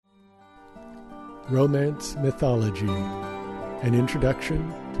Romance Mythology, an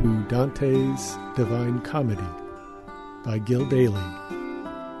introduction to Dante's Divine Comedy by Gil Bailie.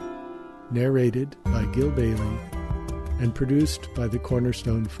 Narrated by Gil Bailie and produced by the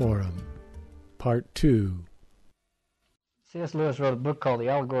Cornerstone Forum. Part 2. C.S. Lewis wrote a book called The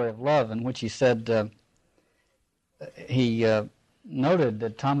Allegory of Love, in which he said he noted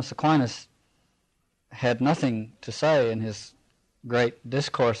that Thomas Aquinas had nothing to say in his great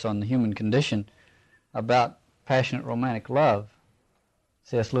discourse on the human condition about passionate romantic love.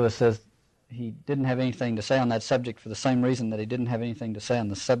 C.S. Lewis says he didn't have anything to say on that subject for the same reason that he didn't have anything to say on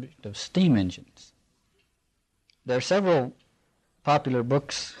the subject of steam engines. There are several popular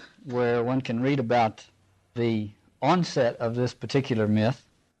books where one can read about the onset of this particular myth.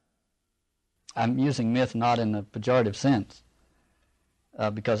 I'm using myth not in a pejorative sense,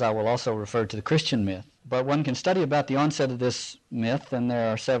 because I will also refer to the Christian myth. But one can study about the onset of this myth, and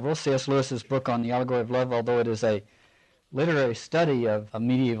there are several. C.S. Lewis's book on the Allegory of Love, although it is a literary study of a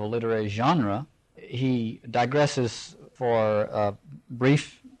medieval literary genre, he digresses for a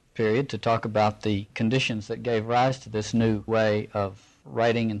brief period to talk about the conditions that gave rise to this new way of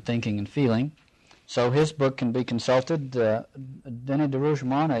writing and thinking and feeling. So his book can be consulted. Denis de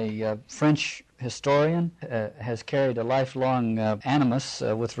Rougemont, a French historian, has carried a lifelong animus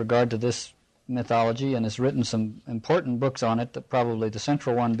with regard to this mythology and has written some important books on it, probably the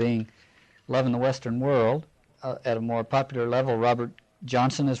central one being Love in the Western World. At a more popular level, Robert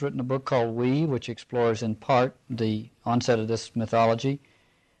Johnson has written a book called We, which explores in part the onset of this mythology.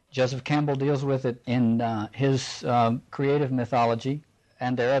 Joseph Campbell deals with it in his creative mythology,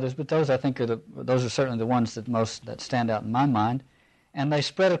 and there are others, but those I think those are certainly the ones that stand out in my mind. And they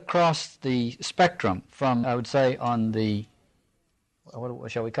spread across the spectrum from, I would say, on the,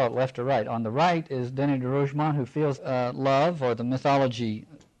 what shall we call it, left or right. On the right is Denis de Rougemont, who feels love, or the mythology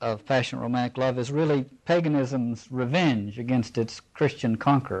of passionate romantic love, is really paganism's revenge against its Christian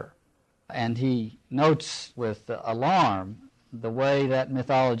conqueror. And he notes with alarm the way that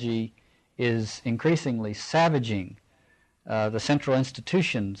mythology is increasingly savaging the central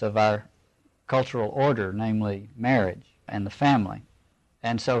institutions of our cultural order, namely marriage and the family.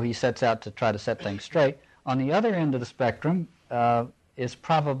 And so he sets out to try to set things straight. On the other end of the spectrum is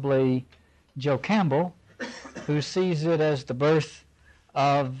probably Joe Campbell, who sees it as the birth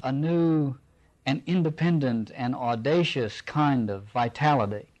of a new and independent and audacious kind of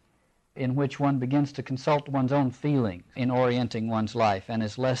vitality in which one begins to consult one's own feelings in orienting one's life and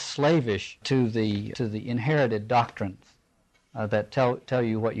is less slavish to the inherited doctrines that tell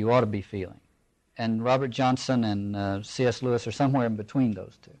you what you ought to be feeling. And Robert Johnson and C.S. Lewis are somewhere in between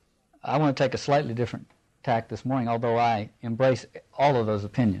those two. I want to take a slightly different tack this morning, although I embrace all of those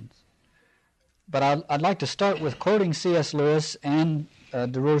opinions. But I'd like to start with quoting C.S. Lewis and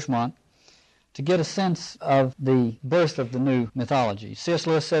de Rougemont to get a sense of the birth of the new mythology. C.S.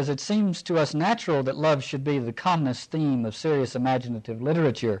 Lewis says, "It seems to us natural that love should be the commonest theme of serious imaginative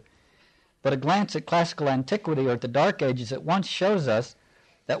literature, but a glance at classical antiquity or at the Dark Ages at once shows us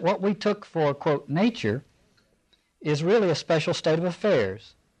that what we took for, quote, nature is really a special state of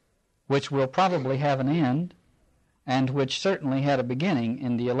affairs, which will probably have an end, and which certainly had a beginning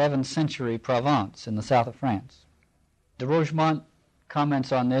in the 11th century Provence in the south of France." De Rougemont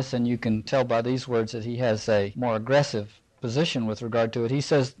comments on this, and you can tell by these words that he has a more aggressive position with regard to it. He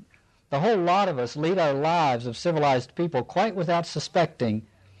says, "The whole lot of us lead our lives of civilized people quite without suspecting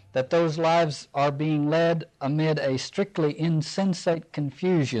that those lives are being led amid a strictly insensate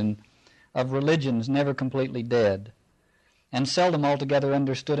confusion of religions never completely dead, and seldom altogether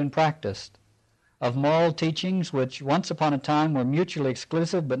understood and practiced, of moral teachings which once upon a time were mutually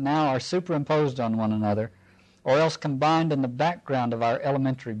exclusive but now are superimposed on one another, or else combined in the background of our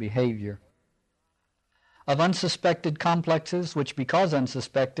elementary behavior, of unsuspected complexes which, because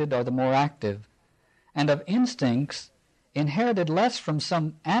unsuspected, are the more active, and of instincts inherited less from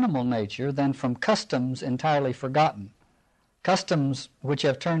some animal nature than from customs entirely forgotten, customs which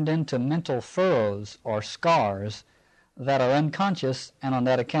have turned into mental furrows or scars that are unconscious and on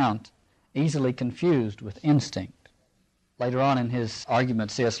that account easily confused with instinct." Later on in his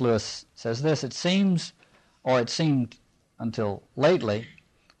argument, C.S. Lewis says this, "It seems, or it seemed until lately,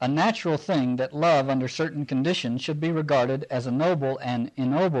 a natural thing that love under certain conditions should be regarded as a noble and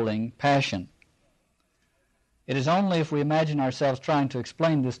ennobling passion. It is only if we imagine ourselves trying to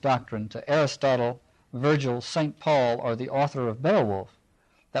explain this doctrine to Aristotle, Virgil, St. Paul, or the author of Beowulf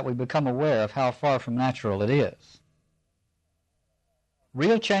that we become aware of how far from natural it is.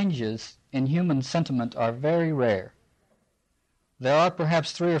 Real changes in human sentiment are very rare. There are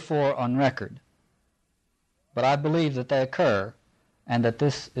perhaps 3 or 4 on record, but I believe that they occur and that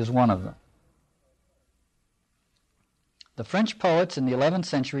this is one of them. The French poets in the 11th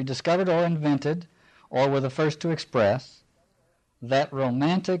century discovered or invented, or were the first to express, that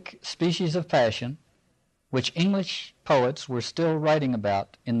romantic species of passion which English poets were still writing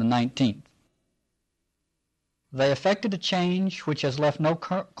about in the 19th. They effected a change which has left no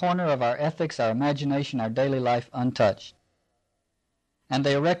corner of our ethics, our imagination, our daily life untouched. And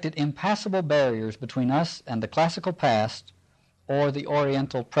they erected impassable barriers between us and the classical past or the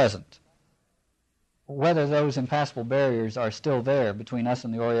Oriental present. Whether those impassable barriers are still there between us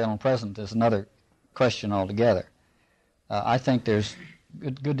and the Oriental present is another question altogether. I think there's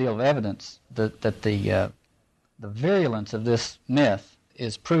a good deal of evidence that the virulence of this myth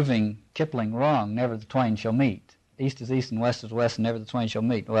is proving Kipling wrong. Never the twain shall meet. East is east and west is west, and never the twain shall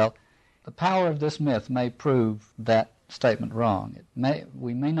meet. Well, the power of this myth may prove that statement wrong.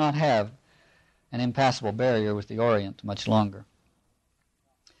 We may not have an impassable barrier with the Orient much longer.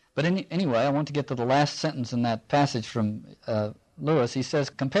 But anyway, I want to get to the last sentence in that passage from Lewis. He says,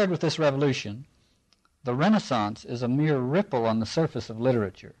 compared with this revolution, the Renaissance is a mere ripple on the surface of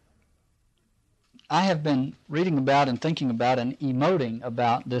literature. I have been reading about and thinking about and emoting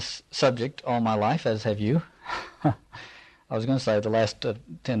about this subject all my life, as have you. I was going to say the last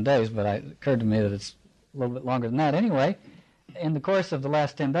 10 days, but it occurred to me that it's a little bit longer than that. Anyway, in the course of the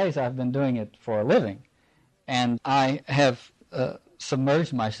last 10 days, I've been doing it for a living, and I have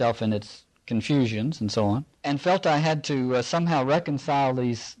submerged myself in its confusions and so on, and felt I had to somehow reconcile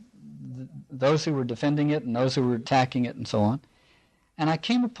those who were defending it and those who were attacking it and so on. And I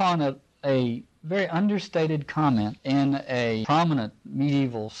came upon a very understated comment in a prominent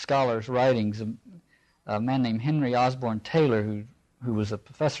medieval scholar's writings, a man named Henry Osborne Taylor, who was a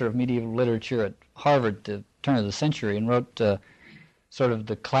professor of medieval literature at Harvard at the turn of the century and wrote sort of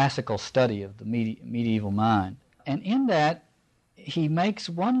the classical study of the medieval mind. And in that, he makes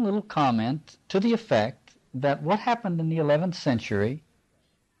one little comment to the effect that what happened in the 11th century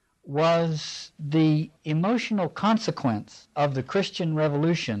was the emotional consequence of the Christian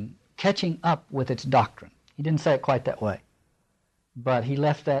Revolution catching up with its doctrine. He didn't say it quite that way, but he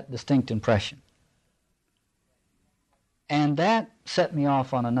left that distinct impression. And that set me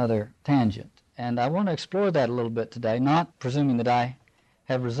off on another tangent. And I want to explore that a little bit today, not presuming that I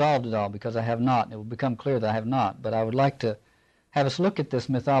have resolved it all, because I have not. It will become clear that I have not. But I would like to have us look at this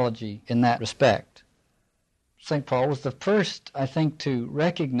mythology in that respect. St. Paul was the first, I think, to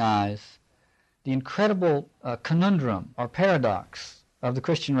recognize the incredible conundrum or paradox of the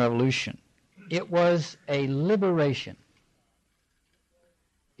Christian Revolution. It was a liberation.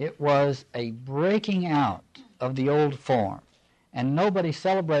 It was a breaking out of the old form. And nobody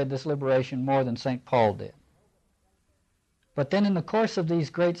celebrated this liberation more than St. Paul did. But then in the course of these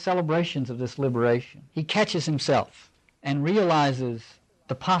great celebrations of this liberation, he catches himself and realizes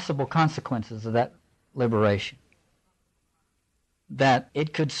the possible consequences of that liberation. That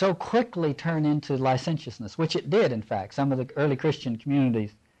it could so quickly turn into licentiousness, which it did, in fact. Some of the early Christian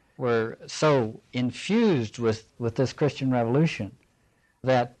communities were so infused with this Christian Revolution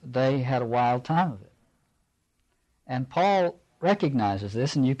that they had a wild time of it. And Paul recognizes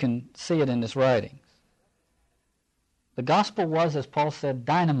this, and you can see it in his writings. The gospel was, as Paul said,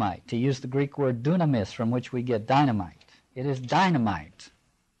 dynamite. He used the Greek word dunamis, from which we get dynamite. It is dynamite.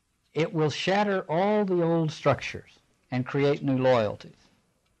 It will shatter all the old structures and create new loyalties.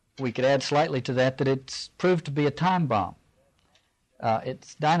 We could add slightly to that it's proved to be a time bomb.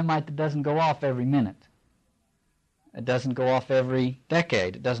 It's dynamite that doesn't go off every minute. It doesn't go off every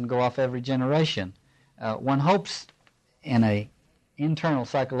decade. It doesn't go off every generation. One hopes in an internal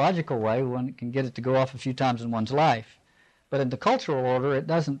psychological way one can get it to go off a few times in one's life. But in the cultural order, it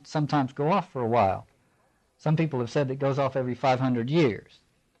doesn't sometimes go off for a while. Some people have said it goes off every 500 years.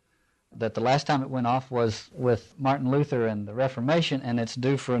 That the last time it went off was with Martin Luther and the Reformation, and it's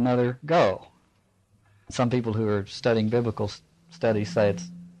due for another go. Some people who are studying biblical studies say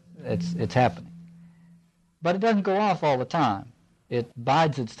it's happening. But it doesn't go off all the time. It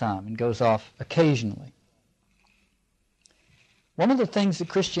bides its time and goes off occasionally. One of the things that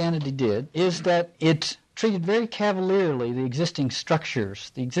Christianity did is that it treated very cavalierly the existing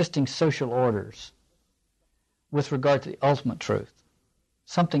structures, the existing social orders, with regard to the ultimate truth.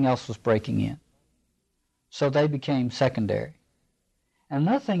 Something else was breaking in. So they became secondary. And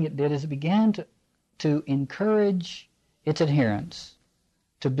another thing it did is it began to encourage its adherents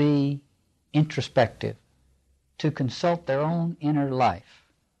to be introspective, to consult their own inner life.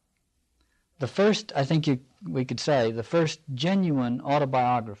 The first, I think we could say, the first genuine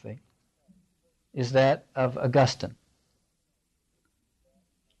autobiography is that of Augustine.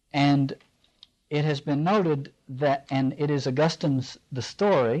 And it has been noted and it is Augustine's the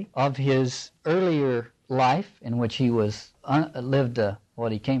story of his earlier life in which he was lived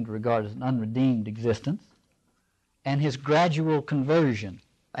what he came to regard as an unredeemed existence, and his gradual conversion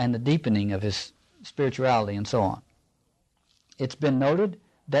and the deepening of his spirituality and so on. It's been noted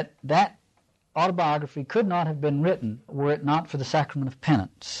that that autobiography could not have been written were it not for the sacrament of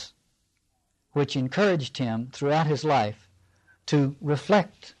penance, which encouraged him throughout his life to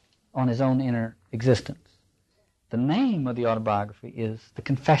reflect on his own inner existence. The name of the autobiography is The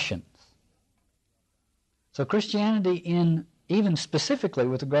Confessions. So Christianity, even specifically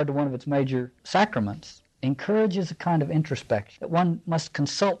with regard to one of its major sacraments, encourages a kind of introspection, that one must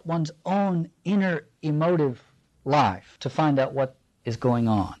consult one's own inner emotive life to find out what is going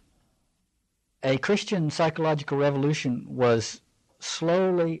on. A Christian psychological revolution was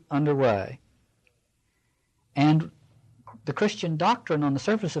slowly underway, and the Christian doctrine on the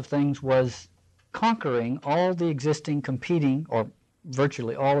surface of things was conquering all the existing competing, or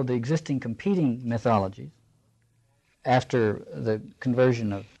virtually all of the existing competing mythologies. After the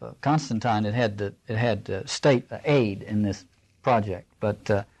conversion of Constantine, it had state aid in this project,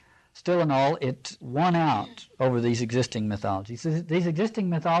 but still in all, it won out over these existing mythologies. These existing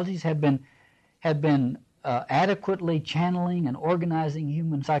mythologies had been adequately channeling and organizing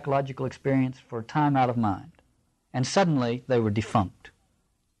human psychological experience for time out of mind, and suddenly they were defunct.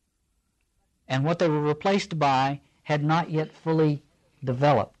 And what they were replaced by had not yet fully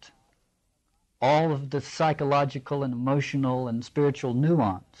developed all of the psychological and emotional and spiritual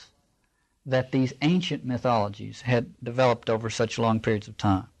nuance that these ancient mythologies had developed over such long periods of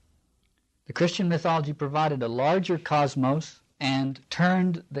time. The Christian mythology provided a larger cosmos and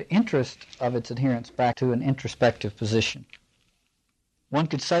turned the interest of its adherents back to an introspective position. One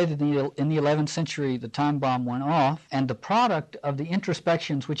could say that in the 11th century the time bomb went off, and the product of the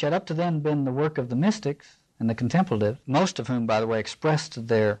introspections which had up to then been the work of the mystics and the contemplatives, most of whom, by the way, expressed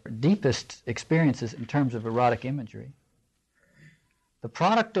their deepest experiences in terms of erotic imagery, the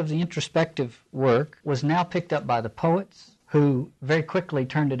product of the introspective work was now picked up by the poets, who very quickly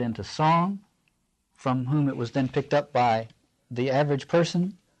turned it into song, from whom it was then picked up by the average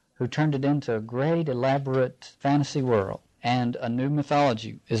person, who turned it into a great, elaborate fantasy world, and a new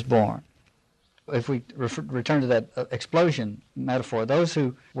mythology is born. If we return to that explosion metaphor, those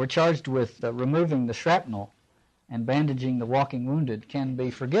who were charged with removing the shrapnel and bandaging the walking wounded can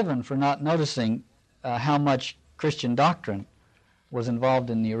be forgiven for not noticing how much Christian doctrine was involved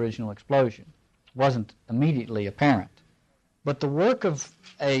in the original explosion. It wasn't immediately apparent. But the work of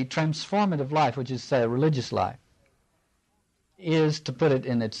a transformative life, which is, say, a religious life, is, to put it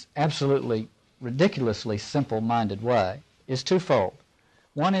in its absolutely ridiculously simple-minded way, is twofold.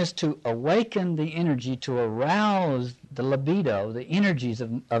 One is to awaken the energy, to arouse the libido, the energies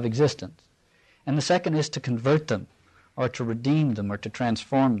of existence. And the second is to convert them, or to redeem them, or to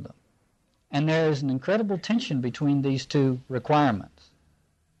transform them. And there is an incredible tension between these two requirements.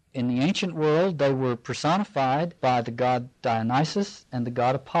 In the ancient world, they were personified by the god Dionysus and the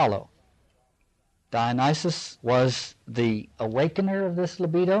god Apollo. Dionysus was the awakener of this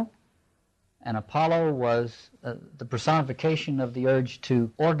libido, and Apollo was the personification of the urge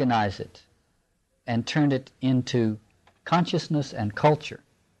to organize it and turn it into consciousness and culture.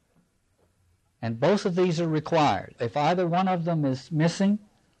 And both of these are required. If either one of them is missing,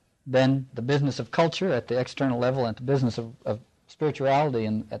 then the business of culture at the external level and the business of spirituality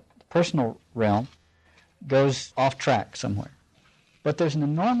and at the personal realm goes off track somewhere. But there's an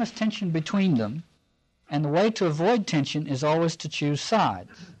enormous tension between them, and the way to avoid tension is always to choose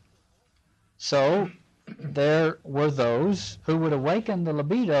sides. So there were those who would awaken the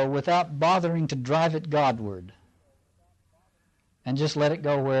libido without bothering to drive it Godward and just let it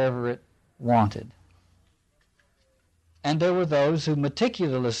go wherever it wanted. And there were those who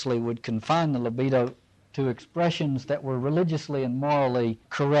meticulously would confine the libido to expressions that were religiously and morally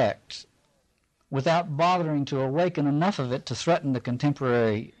correct without bothering to awaken enough of it to threaten the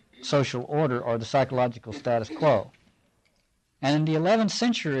contemporary social order or the psychological status quo. And in the 11th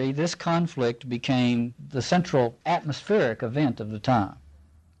century, this conflict became the central atmospheric event of the time.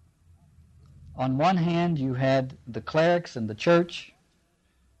 On one hand, you had the clerics and the church,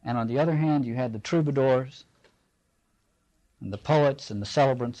 and on the other hand, you had the troubadours and the poets and the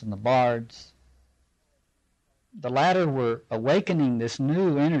celebrants and the bards. The latter were awakening this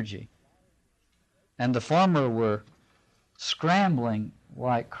new energy, and the former were scrambling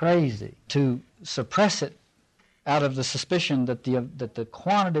like crazy to suppress it out of the suspicion that the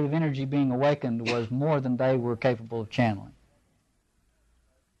quantity of energy being awakened was more than they were capable of channeling.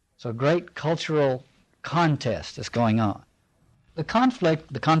 So a great cultural contest is going on.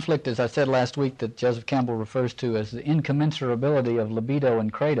 the conflict, as I said last week, that Joseph Campbell refers to as the incommensurability of libido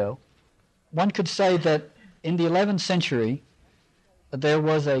and credo, one could say that in the 11th century there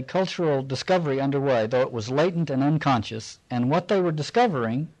was a cultural discovery underway, though it was latent and unconscious, and what they were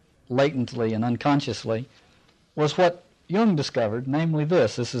discovering, latently and unconsciously, was what Jung discovered, namely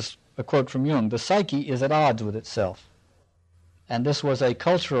this is a quote from Jung: the psyche is at odds with itself. And this was a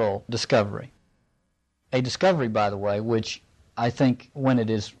cultural discovery. A discovery, by the way, which I think, when it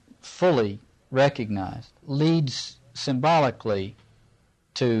is fully recognized, leads symbolically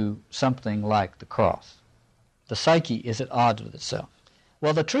to something like the cross. The psyche is at odds with itself.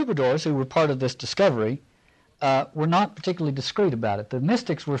 Well, the troubadours, who were part of this discovery, were not particularly discreet about it. The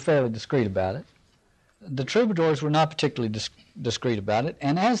mystics were fairly discreet about it. The troubadours were not particularly discreet about it,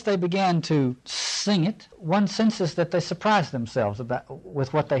 and as they began to sing it, one senses that they surprised themselves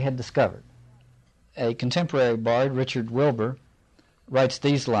with what they had discovered. A contemporary bard, Richard Wilbur, writes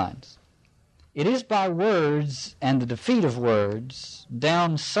these lines: "It is by words and the defeat of words,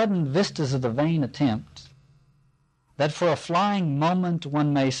 down sudden vistas of the vain attempt, that for a flying moment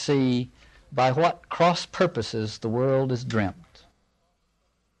one may see by what cross purposes the world is dreamt."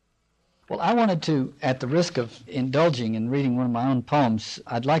 Well, I wanted to, at the risk of indulging in reading one of my own poems,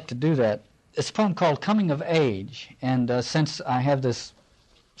 I'd like to do that. It's a poem called Coming of Age, and since I have this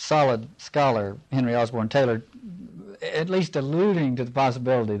solid scholar, Henry Osborne Taylor, at least alluding to the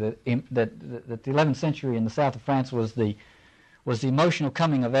possibility that the 11th century in the south of France was the emotional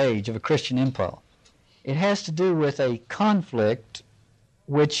coming of age of a Christian impulse. It has to do with a conflict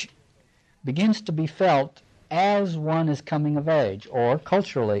which begins to be felt as one is coming of age, or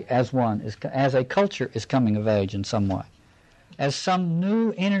culturally as a culture is coming of age in some way, as some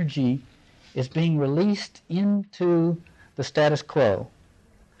new energy is being released into the status quo,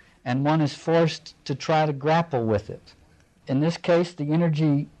 and one is forced to try to grapple with it. In this case, the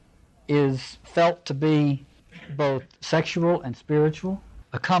energy is felt to be both sexual and spiritual,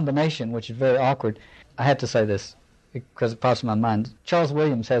 a combination which is very awkward. I had to say this because it pops in my mind. Charles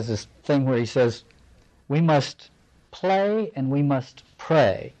Williams has this thing where he says, we must play and we must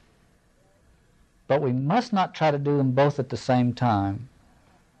pray, but we must not try to do them both at the same time,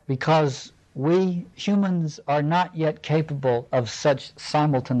 because we humans are not yet capable of such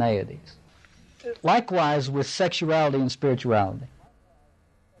simultaneities. Likewise with sexuality and spirituality.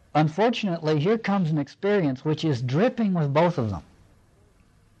 Unfortunately, here comes an experience which is dripping with both of them.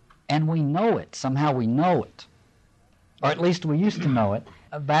 And we know it. Somehow we know it. Or at least we used to know it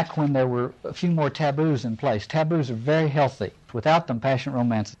back when there were a few more taboos in place. Taboos are very healthy. Without them, passionate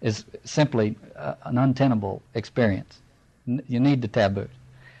romance is simply an untenable experience. You need the taboos.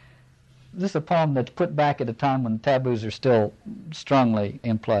 This is a poem that's put back at a time when taboos are still strongly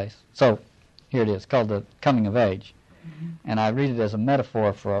in place. So here it is, called The Coming of Age. And I read it as a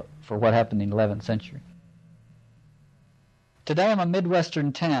metaphor for what happened in the 11th century. Today I'm a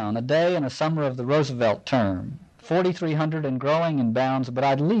Midwestern town, a day in a summer of the Roosevelt term. 4,300 and growing in bounds, but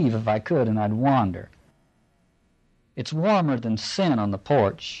I'd leave if I could and I'd wander. It's warmer than sin on the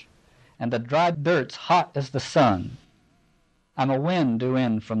porch, and the dry dirt's hot as the sun. I'm a wind due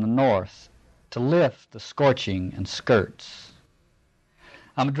in from the north to lift the scorching and skirts.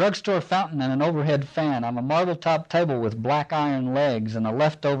 I'm a drugstore fountain and an overhead fan. I'm a marble-top table with black iron legs and a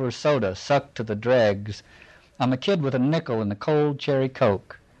leftover soda sucked to the dregs. I'm a kid with a nickel and a cold cherry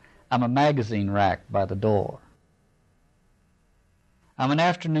Coke. I'm a magazine rack by the door. I'm an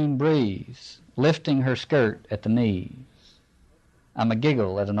afternoon breeze, lifting her skirt at the knees. I'm a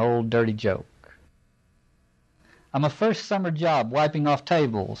giggle at an old dirty joke. I'm a first summer job wiping off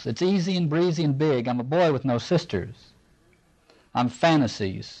tables. It's easy and breezy and big. I'm a boy with no sisters. I'm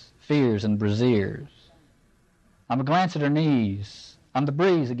fantasies, fears, and brassieres. I'm a glance at her knees. I'm the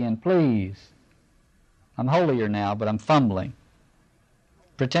breeze again, please. I'm holier now, but I'm fumbling,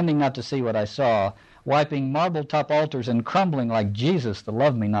 pretending not to see what I saw, wiping marble-top altars and crumbling like Jesus the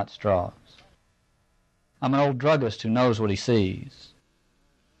love-me-not straws. I'm an old druggist who knows what he sees.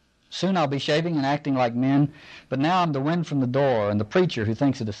 Soon I'll be shaving and acting like men, but now I'm the wind from the door and the preacher who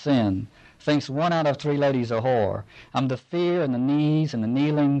thinks it a sin, thinks 1 out of 3 ladies a whore. I'm the fear and the knees and the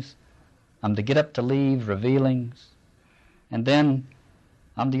kneelings. I'm the get-up-to-leave revealings. And then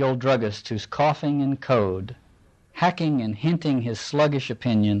I'm the old druggist who's coughing in code, hacking and hinting his sluggish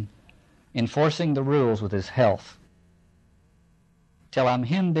opinion, enforcing the rules with his health, till I'm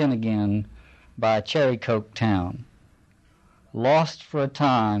hemmed in again by a cherry Coke town, lost for a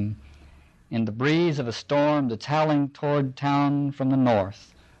time in the breeze of a storm that's howling toward town from the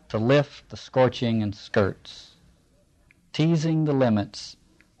north to lift the scorching and skirts, teasing the limits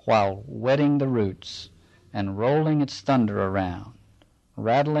while wetting the roots and rolling its thunder around,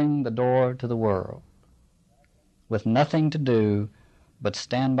 rattling the door to the world, with nothing to do but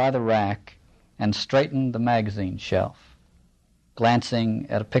stand by the rack and straighten the magazine shelf, glancing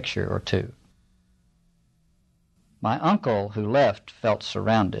at a picture or two. My uncle, who left, felt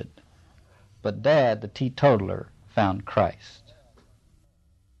surrounded, but Dad, the teetotaler, found Christ.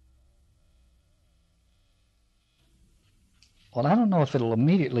 Well, I don't know if it'll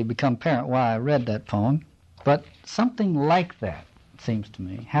immediately become apparent why I read that poem, but something like that, it seems to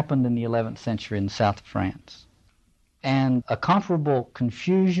me, happened in the 11th century in the south of France. And a comparable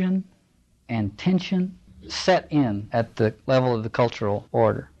confusion and tension set in at the level of the cultural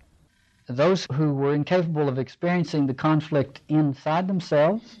order. Those who were incapable of experiencing the conflict inside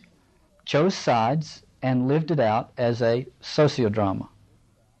themselves chose sides and lived it out as a sociodrama.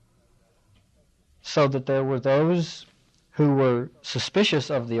 So that there were those who were suspicious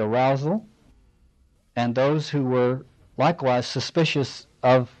of the arousal and those who were likewise suspicious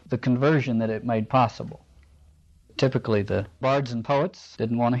of the conversion that it made possible. Typically, the bards and poets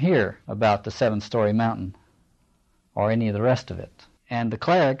didn't want to hear about the seven-story mountain or any of the rest of it. And the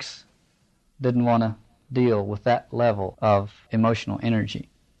clerics didn't want to deal with that level of emotional energy.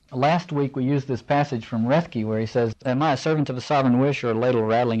 Last week we used this passage from Rethke where he says, "Am I a servant of a sovereign wish or a ladle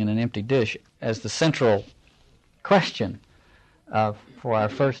rattling in an empty dish?" as the central question for our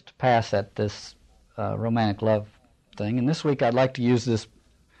first pass at this romantic love thing. And this week I'd like to use this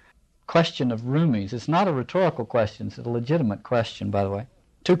question of Rumi's. It's not a rhetorical question, it's a legitimate question, by the way.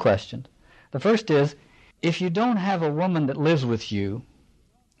 Two questions. The first is, if you don't have a woman that lives with you,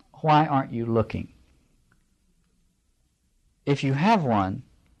 why aren't you looking? If you have one,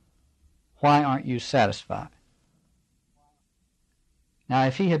 why aren't you satisfied? Now,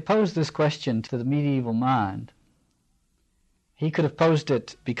 if he had posed this question to the medieval mind, he could have posed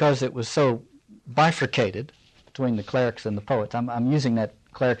it because it was so bifurcated between the clerics and the poets. I'm using that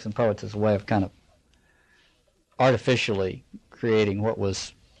clerics and poets as a way of kind of artificially creating what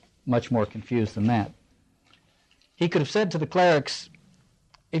was much more confused than that. He could have said to the clerics,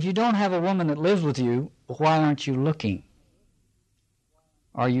 if you don't have a woman that lives with you, why aren't you looking?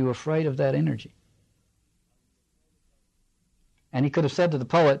 Are you afraid of that energy? And he could have said to the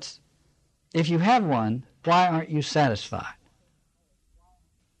poets, if you have one, why aren't you satisfied?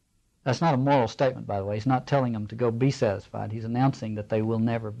 That's not a moral statement, by the way. He's not telling them to go be satisfied. He's announcing that they will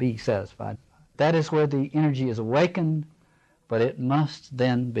never be satisfied. That is where the energy is awakened, but it must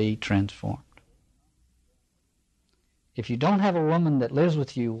then be transformed. If you don't have a woman that lives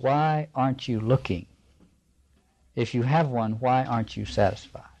with you, why aren't you looking? If you have one, why aren't you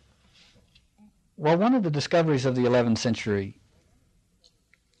satisfied? Well, one of the discoveries of the 11th century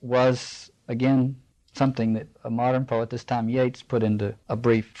was, again, something that a modern poet, this time Yeats, put into a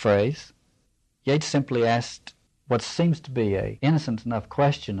brief phrase. Yeats simply asked what seems to be an innocent enough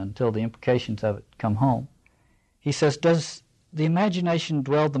question until the implications of it come home. He says, does the imagination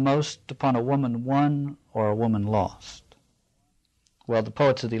dwell the most upon a woman won or a woman lost? Well, the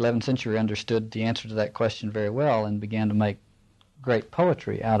poets of the 11th century understood the answer to that question very well and began to make great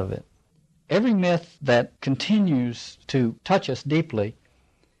poetry out of it. Every myth that continues to touch us deeply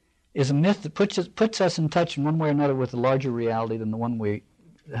is a myth that puts us in touch in one way or another with a larger reality than the one we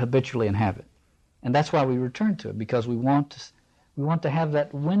habitually inhabit. And that's why we return to it, because we want to have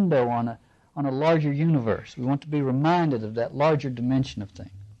that window on a larger universe. We want to be reminded of that larger dimension of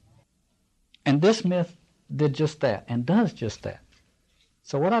things. And this myth did just that, and does just that.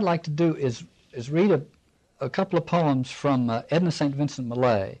 So what I'd like to do is read a couple of poems from Edna St. Vincent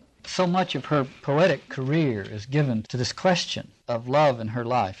Millay. So much of her poetic career is given to this question of love in her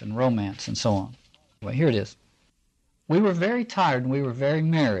life and romance and so on. Well, here it is. We were very tired and we were very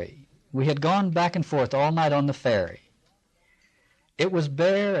merry. We had gone back and forth all night on the ferry. It was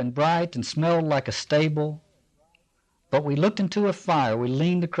bare and bright and smelled like a stable, but we looked into a fire, we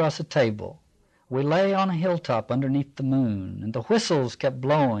leaned across a table. We lay on a hilltop underneath the moon, and the whistles kept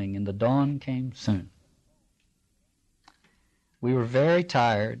blowing and the dawn came soon. We were very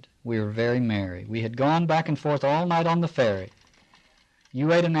tired, we were very merry. We had gone back and forth all night on the ferry.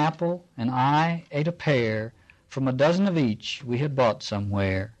 You ate an apple, and I ate a pear, from a dozen of each we had bought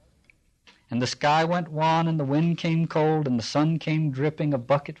somewhere. And the sky went wan, and the wind came cold, and the sun came dripping a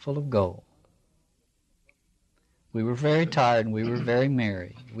bucket full of gold. We were very tired, and we were very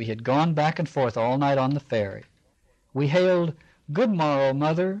merry. We had gone back and forth all night on the ferry. We hailed, "Good morrow,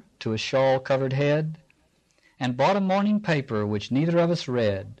 mother," to a shawl-covered head, and bought a morning paper which neither of us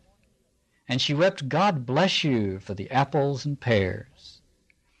read. And she wept, "God bless you," for the apples and pears.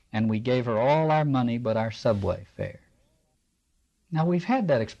 And we gave her all our money but our subway fare. Now, we've had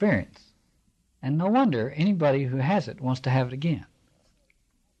that experience. And no wonder anybody who has it wants to have it again.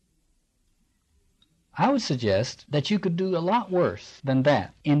 I would suggest that you could do a lot worse than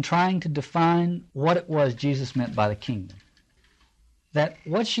that in trying to define what it was Jesus meant by the kingdom. That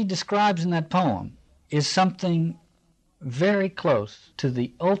what she describes in that poem is something very close to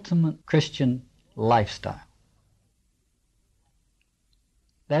the ultimate Christian lifestyle.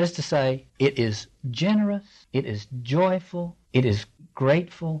 That is to say, it is generous, it is joyful, it is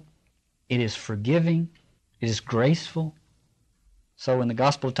grateful, it is forgiving, it is graceful. So in the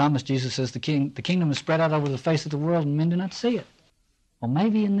Gospel of Thomas, Jesus says the kingdom is spread out over the face of the world and men do not see it. Well,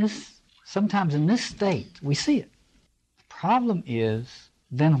 maybe sometimes in this state, we see it. The problem is,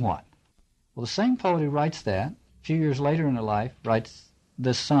 then what? Well, the same poet who writes that, a few years later in her life, writes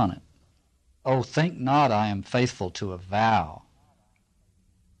this sonnet. Oh, think not I am faithful to a vow.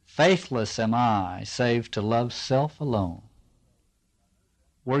 Faithless am I, save to love self alone.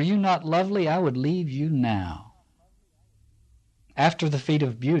 Were you not lovely, I would leave you now. After the feet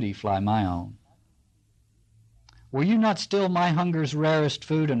of beauty fly my own. Were you not still my hunger's rarest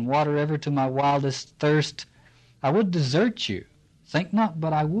food, and water ever to my wildest thirst, I would desert you, think not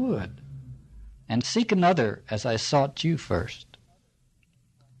but I would, and seek another as I sought you first.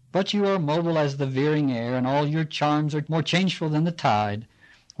 But you are mobile as the veering air, and all your charms are more changeful than the tide,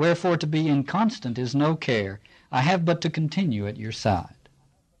 wherefore to be inconstant is no care, I have but to continue at your side.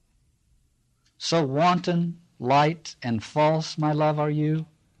 So wanton, light, and false, my love, are you,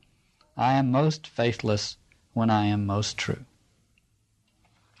 I am most faithless when I am most true.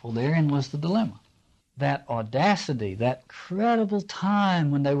 Well, therein was the dilemma. That audacity, that credible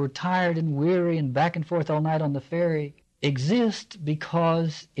time when they were tired and weary and back and forth all night on the ferry, exists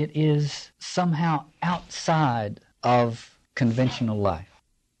because it is somehow outside of conventional life.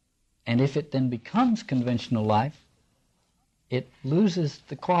 And if it then becomes conventional life, it loses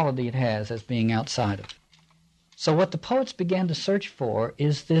the quality it has as being outside of it. So what the poets began to search for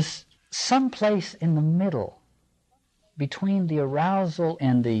is this someplace in the middle between the arousal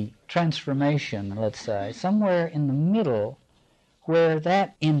and the transformation, let's say, somewhere in the middle where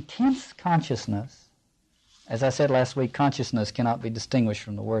that intense consciousness, as I said last week, consciousness cannot be distinguished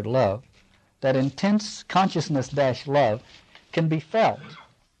from the word love, that intense consciousness-love can be felt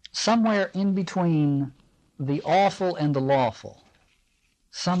somewhere in between the awful and the lawful,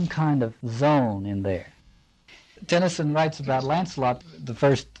 some kind of zone in there. Tennyson writes about Lancelot, the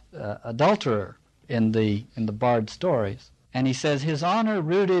first adulterer in the bard stories, and he says, his honor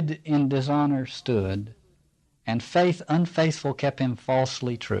rooted in dishonor stood, and faith unfaithful kept him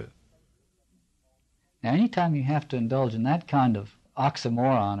falsely true. Now, anytime you have to indulge in that kind of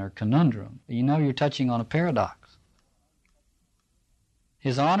oxymoron or conundrum, you know you're touching on a paradox.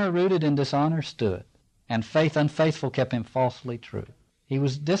 His honor rooted in dishonor stood, and faith unfaithful kept him falsely true. He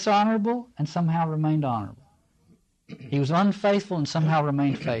was dishonorable and somehow remained honorable. He was unfaithful and somehow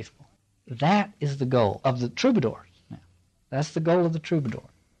remained faithful. That is the goal of the troubadours. Now, that's the goal of the troubadour,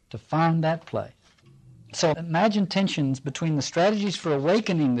 to find that place. So imagine tensions between the strategies for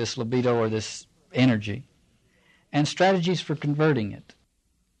awakening this libido or this energy and strategies for converting it.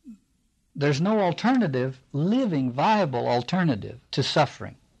 There's no alternative, living, viable alternative to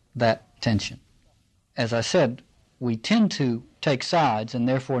suffering that tension. As I said, we tend to take sides and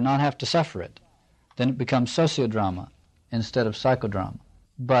therefore not have to suffer it. Then it becomes sociodrama instead of psychodrama.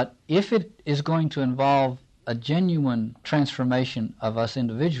 But if it is going to involve a genuine transformation of us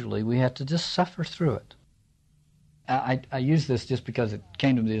individually, we have to just suffer through it. I use this just because it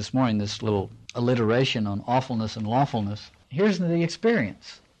came to me this morning, this little alliteration on awfulness and lawfulness. Here's the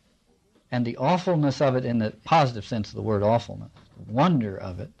experience. And the awfulness of it in the positive sense of the word awfulness, the wonder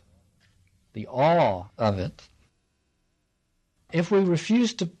of it, the awe of it. If we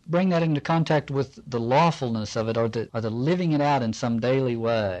refuse to bring that into contact with the lawfulness of it or the living it out in some daily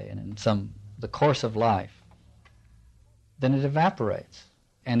way and in the course of life, then it evaporates.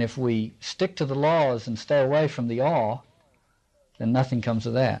 And if we stick to the laws and stay away from the awe, then nothing comes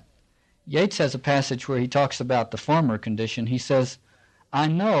of that. Yeats has a passage where he talks about the former condition. He says, I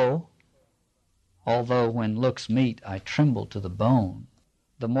know, although when looks meet I tremble to the bone,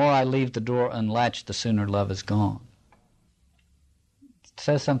 the more I leave the door unlatched, the sooner love is gone. It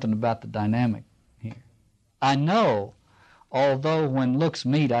says something about the dynamic here. I know, although when looks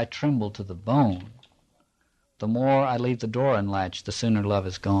meet I tremble to the bone, the more I leave the door unlatched, the sooner love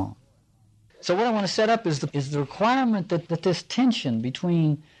is gone. So what I want to set up is the requirement that this tension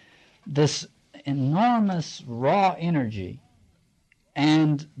between this enormous raw energy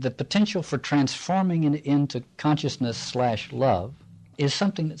and the potential for transforming it into consciousness/love is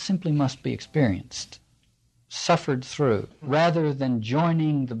something that simply must be experienced. suffered through, rather than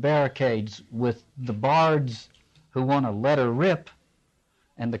joining the barricades with the bards who want to let her rip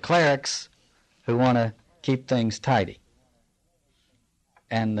and the clerics who want to keep things tidy.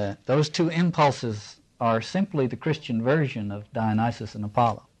 And those two impulses are simply the Christian version of Dionysus and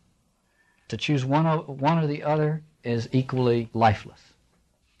Apollo. To choose one or the other is equally lifeless.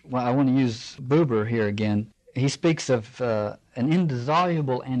 Well, I want to use Buber here again. He speaks of an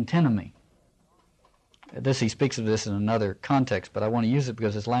indissoluble antinomy. He speaks of this in another context, but I want to use it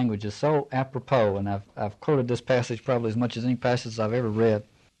because his language is so apropos, and I've quoted this passage probably as much as any passage I've ever read,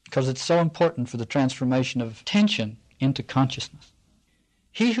 because it's so important for the transformation of tension into consciousness.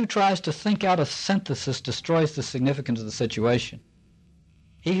 He who tries to think out a synthesis destroys the significance of the situation.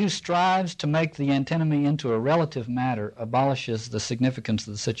 He who strives to make the antinomy into a relative matter abolishes the significance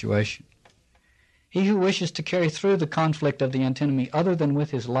of the situation. He who wishes to carry through the conflict of the antinomy other than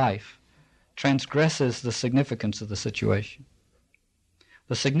with his life transgresses the significance of the situation.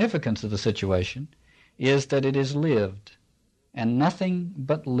 The significance of the situation is that it is lived, and nothing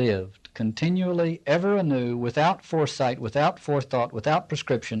but lived, continually, ever anew, without foresight, without forethought, without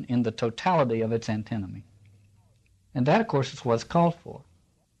prescription, in the totality of its antinomy. And that, of course, is what's called for.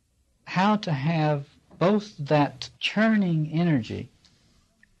 How to have both that churning energy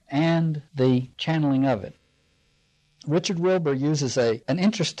and the channeling of it. Richard Wilbur uses an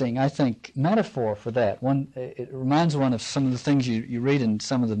interesting, I think, metaphor for that. It reminds one of some of the things you read in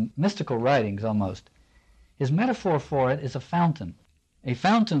some of the mystical writings almost. His metaphor for it is a fountain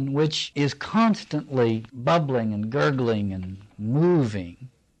which is constantly bubbling and gurgling and moving.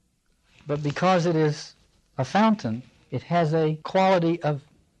 But because it is a fountain, it has a quality of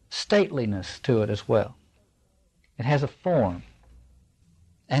stateliness to it as well. It has a form.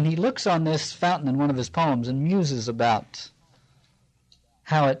 And he looks on this fountain in one of his poems and muses about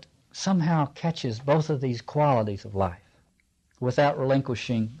how it somehow catches both of these qualities of life without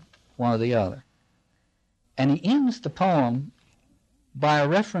relinquishing one or the other. And he ends the poem by a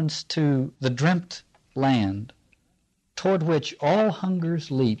reference to the dreamt land toward which all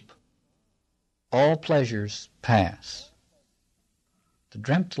hungers leap, all pleasures pass. The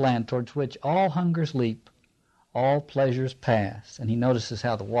dreamt land towards which all hungers leap, all pleasures pass. And he notices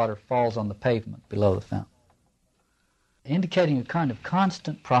how the water falls on the pavement below the fountain, indicating a kind of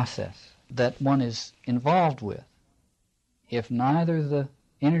constant process that one is involved with if neither the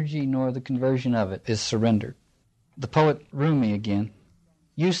energy nor the conversion of it is surrendered. The poet Rumi again.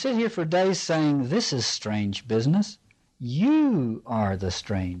 You sit here for days saying, this is strange business. You are the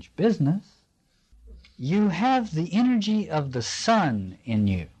strange business. You have the energy of the sun in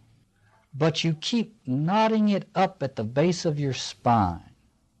you, but you keep knotting it up at the base of your spine.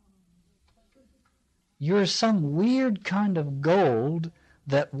 You're some weird kind of gold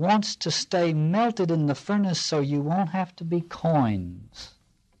that wants to stay melted in the furnace so you won't have to be coins.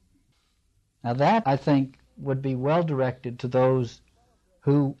 Now that, I think, would be well directed to those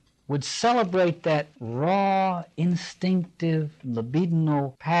who would celebrate that raw, instinctive,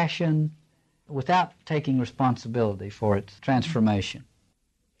 libidinal passion without taking responsibility for its transformation.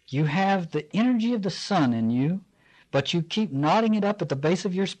 You have the energy of the sun in you, but you keep knotting it up at the base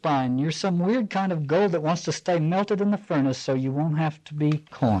of your spine. You're some weird kind of gold that wants to stay melted in the furnace so you won't have to be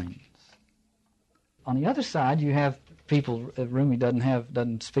coins. On the other side, you have people, Rumi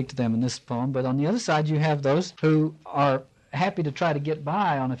doesn't speak to them in this poem, but on the other side you have those who are happy to try to get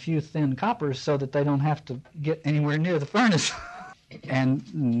by on a few thin coppers so that they don't have to get anywhere near the furnace.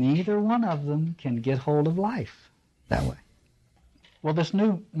 And neither one of them can get hold of life that way. Well, this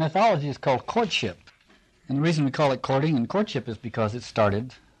new mythology is called courtship. And the reason we call it courting and courtship is because it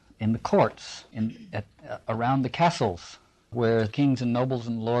started in the courts, around the castles, where kings and nobles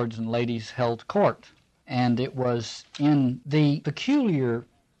and lords and ladies held court. And it was in the peculiar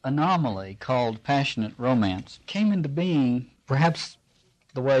anomaly called passionate romance came into being, perhaps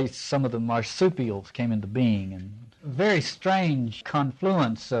the way some of the marsupials came into being, and a very strange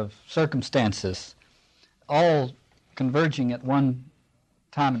confluence of circumstances, all converging at one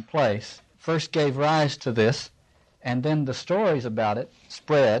time and place, first gave rise to this, and then the stories about it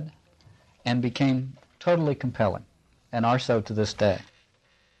spread and became totally compelling, and are so to this day.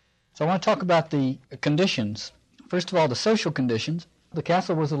 So I want to talk about the conditions. First of all, the social conditions. The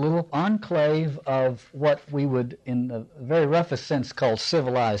castle was a little enclave of what we would, in the very roughest sense, call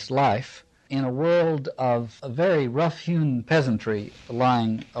civilized life, in a world of a very rough-hewn peasantry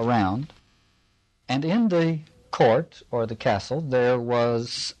lying around. And in the court, or the castle, there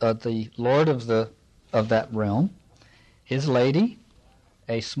was the lord of that realm, his lady,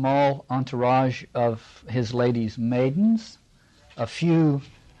 a small entourage of his lady's maidens, a few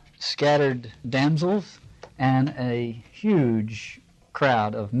scattered damsels, and a huge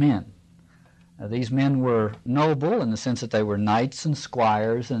crowd of men. These men were noble in the sense that they were knights and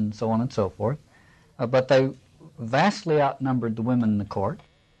squires and so on and so forth, but they vastly outnumbered the women in the court,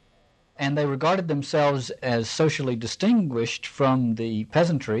 and they regarded themselves as socially distinguished from the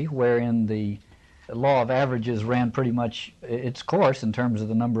peasantry, wherein the law of averages ran pretty much its course in terms of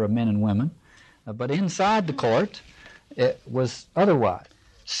the number of men and women. But inside the court, it was otherwise.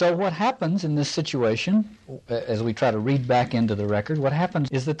 So what happens in this situation, as we try to read back into the record, what happens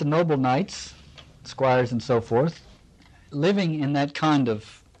is that the noble knights, squires and so forth, living in that kind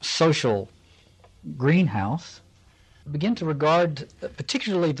of social greenhouse, begin to regard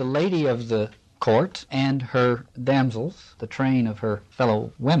particularly the lady of the court and her damsels, the train of her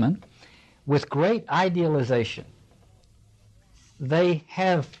fellow women, with great idealization. They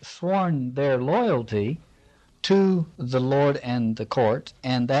have sworn their loyalty to the lord and the court,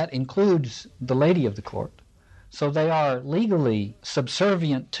 and that includes the lady of the court. So they are legally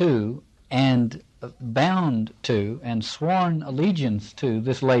subservient to and bound to and sworn allegiance to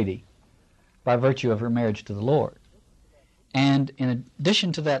this lady by virtue of her marriage to the Lord. And in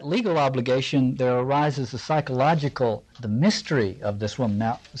addition to that legal obligation, there arises the mystery of this woman.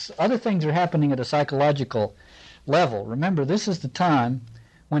 Now, other things are happening at a psychological level. Remember, this is the time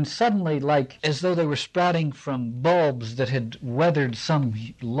when suddenly, like as though they were sprouting from bulbs that had weathered some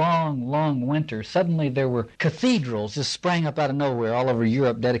long, long winter, suddenly there were cathedrals just sprang up out of nowhere all over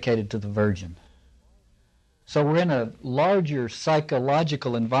Europe dedicated to the Virgin. So we're in a larger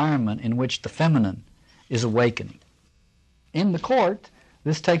psychological environment in which the feminine is awakening. In the court,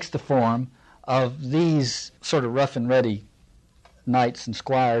 this takes the form of these sort of rough and ready knights and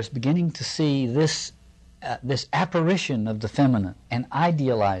squires beginning to see this apparition of the feminine and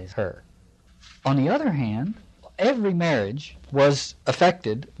idealize her. On the other hand, every marriage was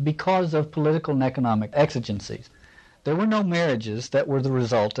affected because of political and economic exigencies. There were no marriages that were the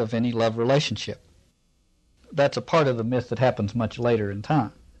result of any love relationship. That's a part of the myth that happens much later in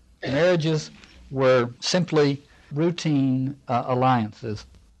time. Marriages were simply routine alliances.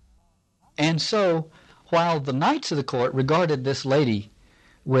 And so, while the knights of the court regarded this lady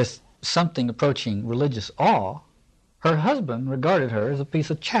with something approaching religious awe, her husband regarded her as a piece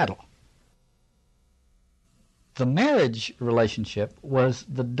of chattel. The marriage relationship was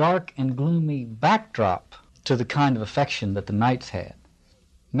the dark and gloomy backdrop to the kind of affection that the knights had.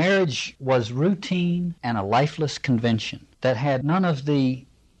 Marriage was routine and a lifeless convention that had none of the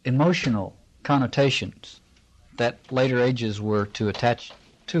emotional connotations that later ages were to attach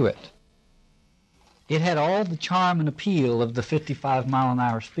to it. It had all the charm and appeal of the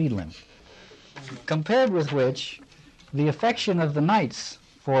 55-mile-an-hour speed limit, compared with which the affection of the knights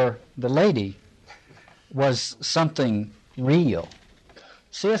for the lady was something real.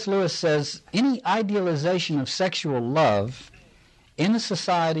 C.S. Lewis says, any idealization of sexual love in a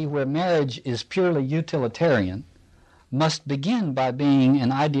society where marriage is purely utilitarian must begin by being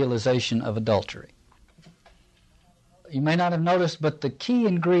an idealization of adultery. You may not have noticed, but the key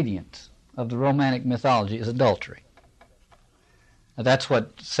ingredient of the romantic mythology is adultery. Now, that's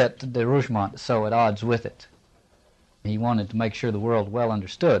what set de Rougemont so at odds with it. He wanted to make sure the world well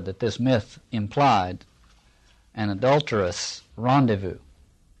understood that this myth implied an adulterous rendezvous.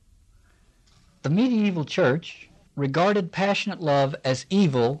 The medieval church regarded passionate love as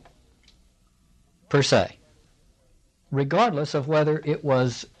evil per se, regardless of whether it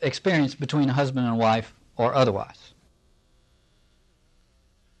was experienced between a husband and wife or otherwise.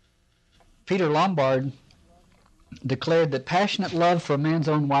 Peter Lombard declared that passionate love for a man's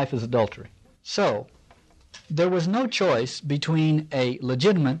own wife is adultery. So, there was no choice between a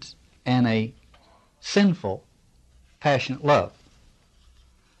legitimate and a sinful passionate love.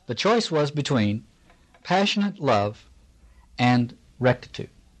 The choice was between passionate love and rectitude.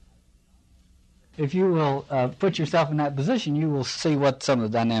 If you will put yourself in that position, you will see what some of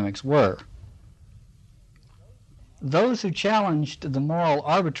the dynamics were. Those who challenged the moral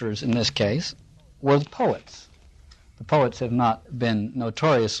arbiters in this case were the poets. The poets have not been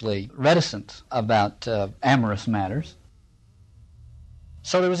notoriously reticent about amorous matters.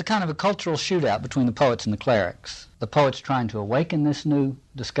 So there was a kind of a cultural shootout between the poets and the clerics. The poets trying to awaken this new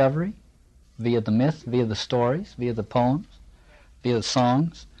discovery via the myth, via the stories, via the poems, via the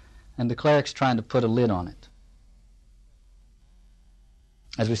songs, and the clerics trying to put a lid on it.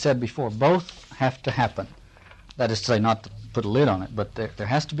 As we said before, both have to happen. That is to say, not to put a lid on it, but there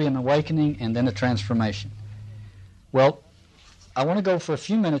has to be an awakening and then a transformation. Well, I want to go for a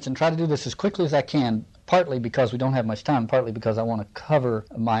few minutes and try to do this as quickly as I can, partly because we don't have much time, partly because I want to cover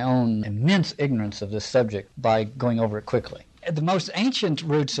my own immense ignorance of this subject by going over it quickly. The most ancient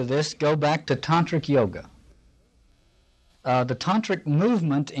roots of this go back to Tantric Yoga. The Tantric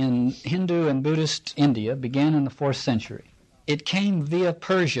movement in Hindu and Buddhist India began in the 4th century. It came via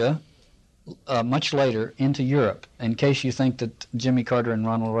Persia much later into Europe, in case you think that Jimmy Carter and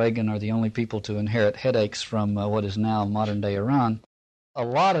Ronald Reagan are the only people to inherit headaches from what is now modern-day Iran. A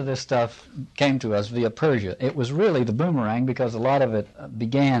lot of this stuff came to us via Persia. It was really the boomerang because a lot of it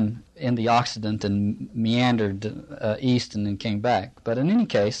began in the Occident and meandered east and then came back. But in any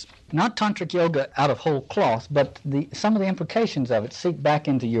case, not Tantric yoga out of whole cloth, but some of the implications of it seep back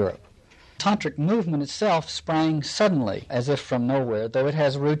into Europe. Tantric movement itself sprang suddenly, as if from nowhere, though it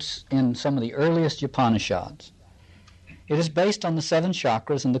has roots in some of the earliest Upanishads. It is based on the 7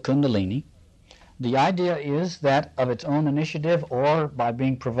 chakras and the Kundalini. The idea is that of its own initiative or by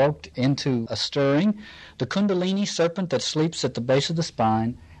being provoked into a stirring, the Kundalini serpent that sleeps at the base of the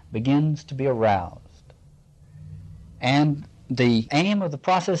spine begins to be aroused. And the aim of the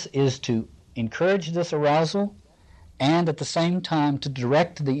process is to encourage this arousal and at the same time to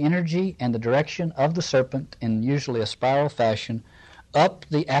direct the energy and the direction of the serpent in usually a spiral fashion up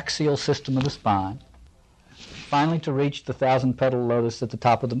the axial system of the spine, finally to reach the 1,000-petal lotus at the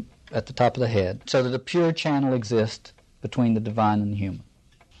top of the head, so that a pure channel exists between the divine and the human.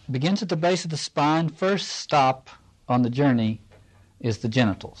 It begins at the base of the spine. First stop on the journey is the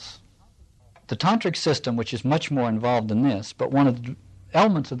genitals. The Tantric system, which is much more involved than this, but one of the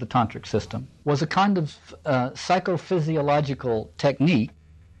elements of the Tantric system, was a kind of psychophysiological technique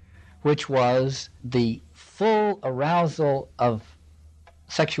which was the full arousal of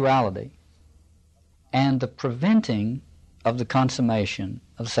sexuality and the preventing of the consummation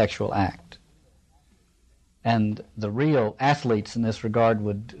of sexual act. And the real athletes in this regard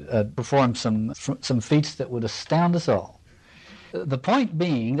would perform some feats that would astound us all. The point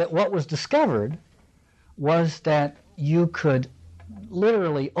being that what was discovered was that you could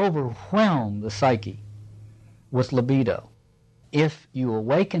literally overwhelm the psyche with libido if you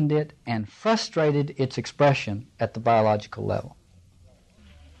awakened it and frustrated its expression at the biological level.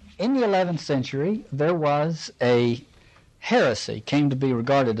 In the 11th century, there was a heresy, came to be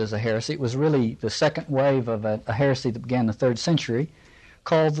regarded as a heresy. It was really the second wave of a heresy that began in the 3rd century,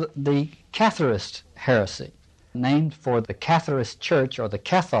 called the Catharist heresy, named for the Catharist church, or the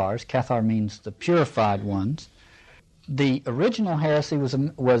Cathars. Cathar means the purified ones. The original heresy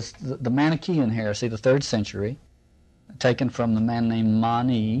was the Manichaean heresy, the 3rd century, taken from the man named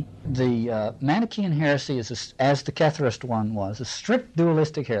Mani. The Manichaean heresy is, as the Catharist one was, a strict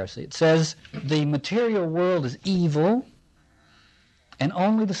dualistic heresy. It says the material world is evil and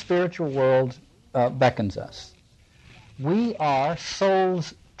only the spiritual world beckons us. We are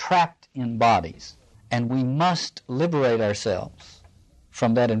souls trapped in bodies, and we must liberate ourselves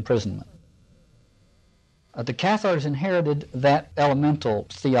from that imprisonment. The Cathars inherited that elemental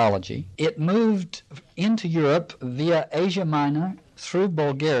theology. It moved into Europe via Asia Minor, through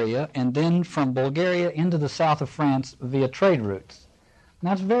Bulgaria, and then from Bulgaria into the south of France via trade routes.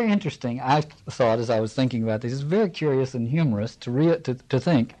 Now, it's very interesting, I thought, as I was thinking about this, it's very curious and humorous to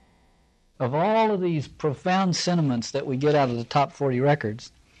think of all of these profound sentiments that we get out of the top 40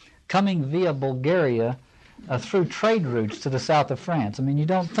 records coming via Bulgaria through trade routes to the south of France. I mean, you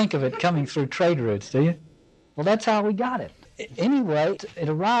don't think of it coming through trade routes, do you? Well, that's how we got it. Anyway, it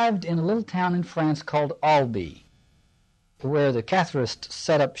arrived in a little town in France called Albi, where the Catharists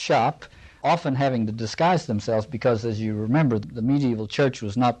set up shop, often having to disguise themselves because, as you remember, the medieval church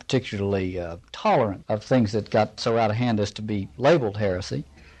was not particularly tolerant of things that got so out of hand as to be labeled heresy.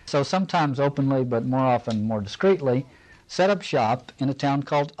 So sometimes openly, but more often more discreetly, set up shop in a town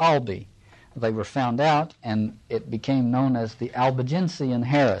called Albi. They were found out, and it became known as the Albigensian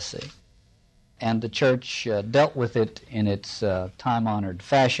heresy. And the church dealt with it in its time-honored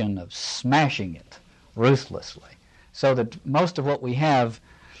fashion of smashing it ruthlessly. So that most of what we have,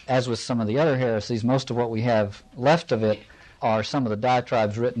 as with some of the other heresies, most of what we have left of it are some of the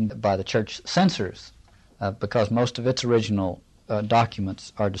diatribes written by the church censors, because most of its original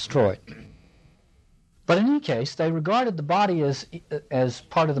documents are destroyed. But in any case, they regarded the body as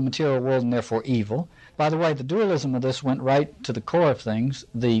part of the material world and therefore evil. By the way, the dualism of this went right to the core of things.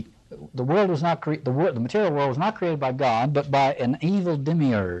 The world was not the material world was not created by God, but by an evil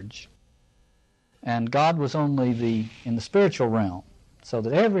demiurge. And God was only in the spiritual realm, so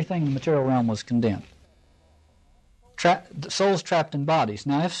that everything in the material realm was condemned. Souls trapped in bodies.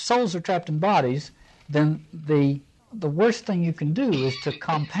 Now, if souls are trapped in bodies, then the worst thing you can do is to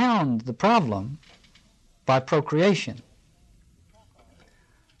compound the problem by procreation.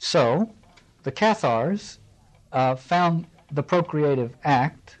 So, the Cathars found the procreative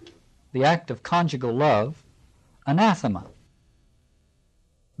act, the act of conjugal love, anathema.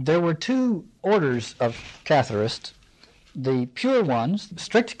 There were two orders of Catharists The pure ones,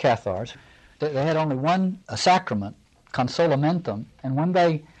 strict Cathars, they had only one sacrament, consolamentum, and when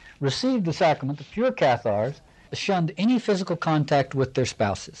they received the sacrament, the pure Cathars shunned any physical contact with their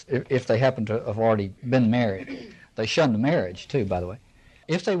spouses, if they happened to have already been married. They shunned marriage, too, by the way.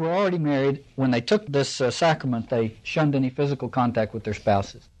 If they were already married, when they took this sacrament, they shunned any physical contact with their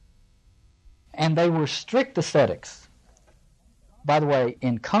spouses. And they were strict ascetics. By the way,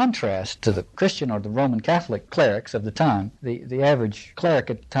 in contrast to the Christian or the Roman Catholic clerics of the time, the average cleric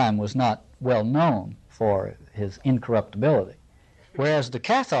at the time was not well known for his incorruptibility, whereas the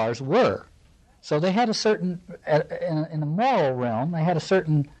Cathars were. So they had a certain, in the moral realm, they had a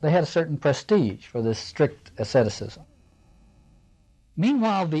certain prestige for this strict asceticism.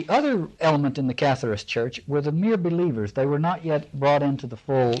 Meanwhile, the other element in the Catharist Church were the mere believers. They were not yet brought into the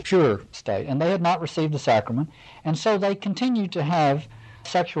full pure state, and they had not received the sacrament, and so they continued to have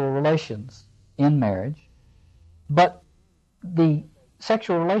sexual relations in marriage, but the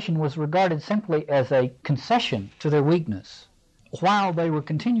sexual relation was regarded simply as a concession to their weakness. While they were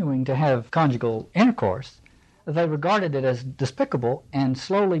continuing to have conjugal intercourse, they regarded it as despicable and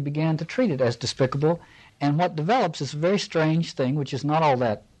slowly began to treat it as despicable. And what develops is a very strange thing, which is not all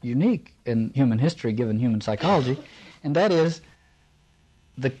that unique in human history given human psychology, and that is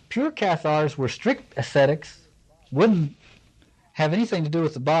the pure Cathars were strict ascetics, wouldn't have anything to do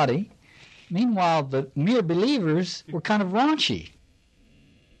with the body. Meanwhile, the mere believers were kind of raunchy.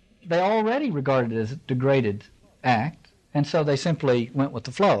 They already regarded it as a degraded act, and so they simply went with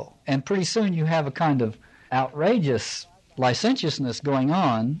the flow. And pretty soon you have a kind of outrageous licentiousness going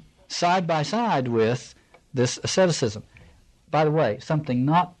on side by side with this asceticism. By the way, something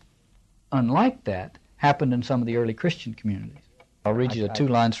not unlike that happened in some of the early Christian communities. I'll read you two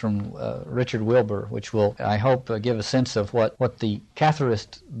lines from Richard Wilbur, which will, I hope, give a sense of what the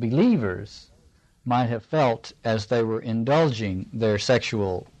Catharist believers might have felt as they were indulging their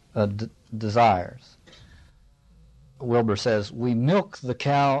sexual desires. Wilbur says, "We milk the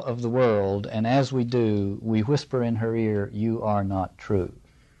cow of the world, and as we do, we whisper in her ear, 'You are not true.'"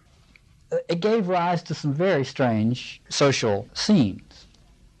 It gave rise to some very strange social scenes.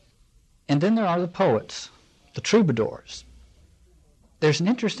 And then there are the poets, the troubadours. There's an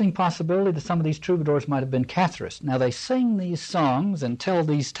interesting possibility that some of these troubadours might have been Catharists. Now, they sing these songs and tell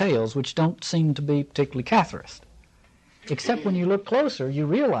these tales which don't seem to be particularly Catharist. Except when you look closer, you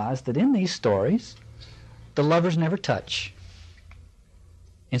realize that in these stories, the lovers never touch.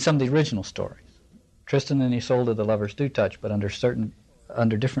 In some of the original stories, Tristan and Isolde, the lovers do touch, but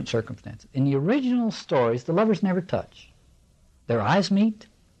under different circumstances. In the original stories, the lovers never touch. Their eyes meet,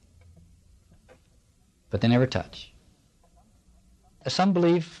 but they never touch. Some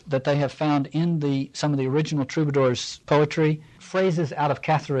believe that they have found in some of the original troubadours' poetry phrases out of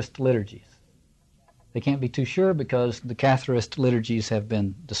Catharist liturgies. They can't be too sure because the Catharist liturgies have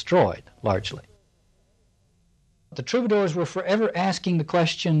been destroyed, largely. The troubadours were forever asking the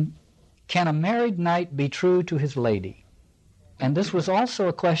question, can a married knight be true to his lady? And this was also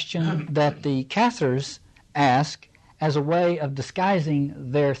a question that the Cathars asked as a way of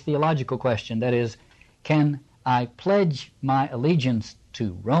disguising their theological question. That is, can I pledge my allegiance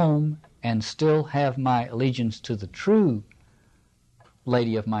to Rome and still have my allegiance to the true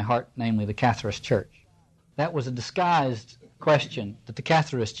lady of my heart, namely the Catharist Church? That was a disguised question that the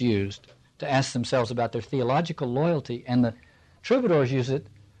Catharists used to ask themselves about their theological loyalty, and the troubadours use it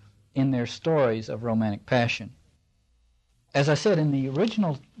in their stories of romantic passion. As I said, in the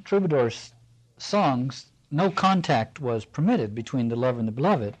original troubadours' songs, no contact was permitted between the lover and the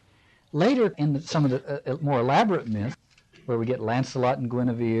beloved. Later, in some of the more elaborate myths, where we get Lancelot and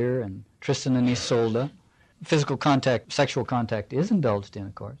Guinevere and Tristan and Isolde, physical contact, sexual contact is indulged in,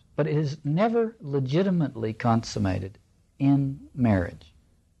 of course, but it is never legitimately consummated in marriage.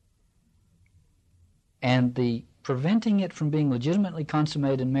 And the preventing it from being legitimately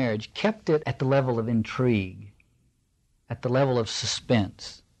consummated in marriage kept it at the level of intrigue, at the level of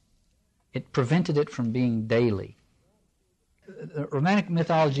suspense. It prevented it from being daily. Romantic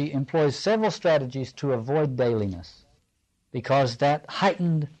mythology employs several strategies to avoid dailiness, because that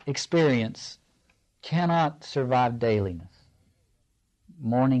heightened experience cannot survive dailiness.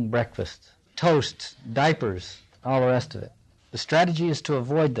 Morning breakfast, toasts, diapers, all the rest of it. The strategy is to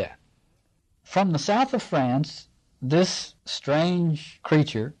avoid that. From the south of France, this strange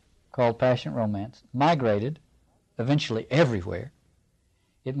creature called passionate romance migrated eventually everywhere.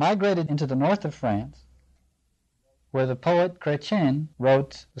 It migrated into the north of France, where the poet Chrétien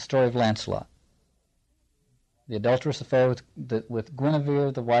wrote the story of Lancelot, the adulterous affair with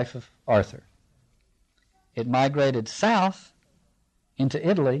Guinevere, the wife of Arthur. It migrated south into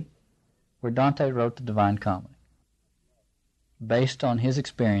Italy, where Dante wrote the Divine Comedy. based on his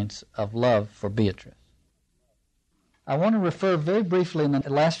experience of love for Beatrice. I want to refer very briefly in the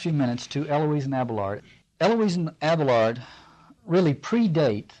last few minutes to Eloise and Abelard. Eloise and Abelard really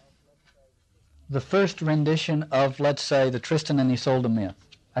predate the first rendition of, let's say, the Tristan and Isolde myth.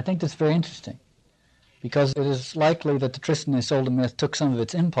 I think that's very interesting, because it is likely that the Tristan and Isolde myth took some of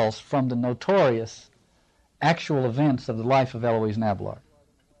its impulse from the notorious actual events of the life of Eloise and Abelard.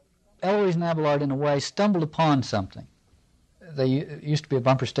 Eloise and Abelard, in a way, stumbled upon something. There used to be a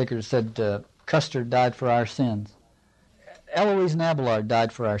bumper sticker that said, Custer died for our sins. Eloise and Abelard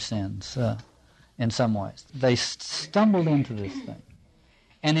died for our sins, in some ways. They stumbled into this thing.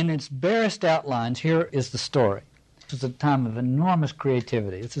 And in its barest outlines, here is the story. This is a time of enormous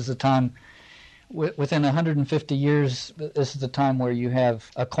creativity. This is a time, within 150 years, this is the time where you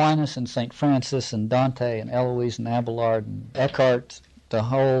have Aquinas and St. Francis and Dante and Eloise and Abelard and Eckhart, the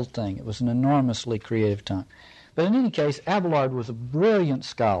whole thing. It was an enormously creative time. But in any case, Abelard was a brilliant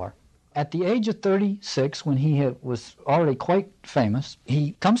scholar. At the age of 36, when he was already quite famous,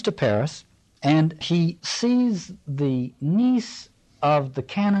 he comes to Paris and he sees the niece of the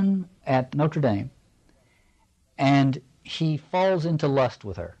canon at Notre Dame, and he falls into lust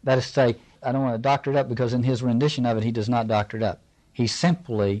with her. That is to say, I don't want to doctor it up, because in his rendition of it he does not doctor it up. He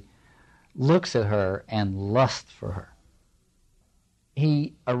simply looks at her and lusts for her.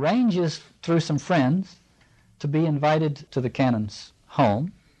 He arranges through some friends to be invited to the canon's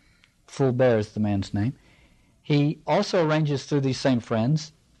home. Fulbert is the man's name. He also arranges through these same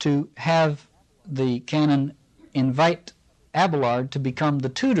friends to have the canon invite Abelard to become the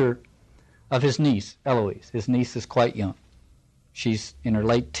tutor of his niece, Eloise. His niece is quite young. She's in her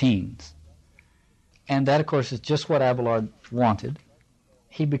late teens. And that, of course, is just what Abelard wanted.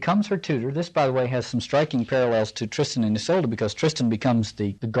 He becomes her tutor. This, by the way, has some striking parallels to Tristan and Isolde, because Tristan becomes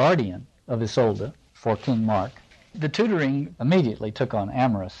the guardian of Isolde for King Mark. The tutoring immediately took on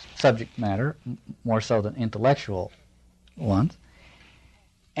amorous subject matter, more so than intellectual ones,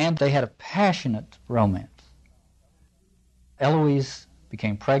 and they had a passionate romance. Eloise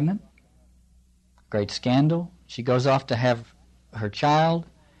became pregnant, great scandal. She goes off to have her child.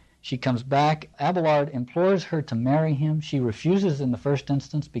 She comes back. Abelard implores her to marry him. She refuses in the first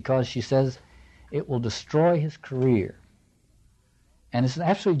instance because she says it will destroy his career. And it's an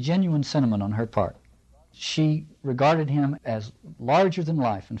absolutely genuine sentiment on her part. She regarded him as larger than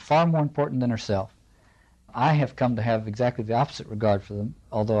life and far more important than herself. I have come to have exactly the opposite regard for them,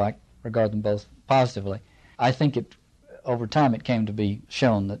 although I regard them both positively. I think over time it came to be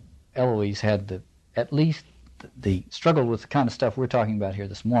shown that Eloise had at least the struggle with the kind of stuff we're talking about here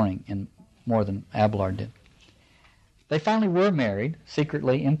this morning in more than Abelard did. They finally were married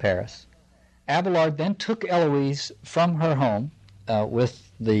secretly in Paris. Abelard then took Eloise from her home with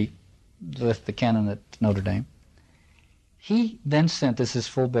the canon at Notre Dame. He then sent, this is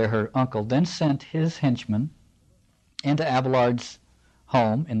Fulbert, her uncle, then sent his henchmen into Abelard's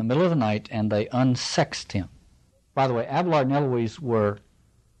home in the middle of the night, and they unsexed him. By the way, Abelard and Eloise were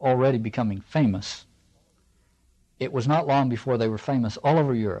already becoming famous. It was not long before they were famous all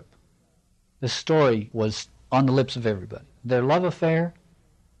over Europe. This story was on the lips of everybody. Their love affair,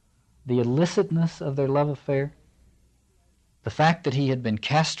 the illicitness of their love affair, the fact that he had been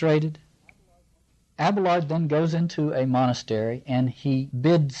castrated. Abelard then goes into a monastery and he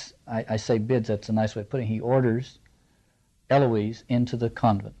bids, I say bids, that's a nice way of putting it, he orders Eloise into the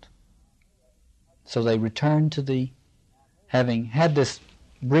convent. So they return to having had this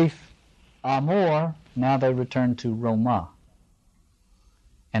brief amour, now they return to Roma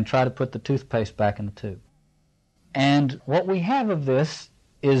and try to put the toothpaste back in the tube. And what we have of this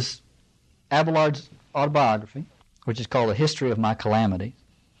is Abelard's autobiography, which is called A History of My Calamities,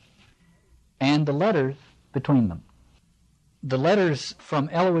 and the letters between them. The letters from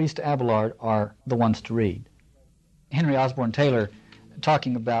Eloise to Abelard are the ones to read. Henry Osborne Taylor,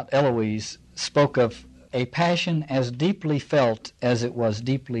 talking about Eloise, spoke of a passion as deeply felt as it was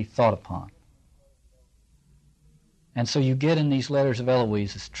deeply thought upon. And so you get in these letters of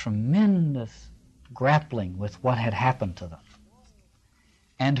Eloise this tremendous grappling with what had happened to them.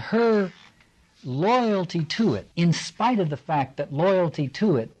 And her loyalty to it, in spite of the fact that loyalty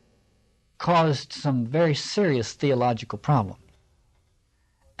to it caused some very serious theological problems.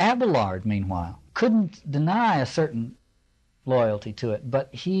 Abelard, meanwhile, couldn't deny a certain loyalty to it,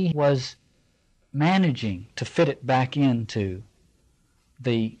 but he was managing to fit it back into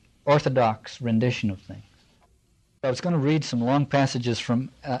the orthodox rendition of things. I was going to read some long passages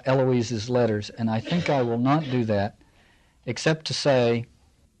from Eloise's letters, and I think I will not do that, except to say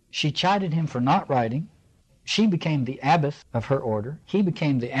she chided him for not writing. she became the abbess of her order. He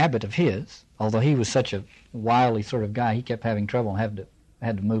became the abbot of his, although he was such a wily sort of guy, he kept having trouble and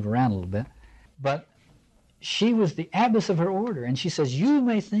had to move around a little bit. But she was the abbess of her order, and she says, you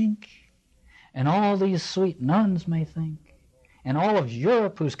may think, and all these sweet nuns may think, and all of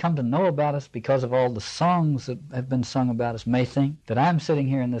Europe who's come to know about us because of all the songs that have been sung about us may think that I'm sitting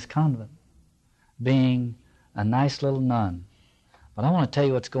here in this convent being a nice little nun. But I want to tell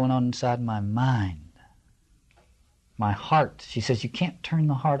you what's going on inside my mind. My heart. She says, you can't turn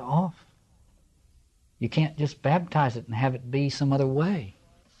the heart off. You can't just baptize it and have it be some other way.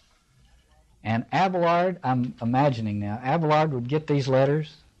 And Abelard, I'm imagining now, Abelard would get these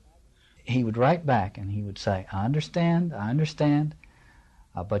letters. He would write back and he would say, I understand,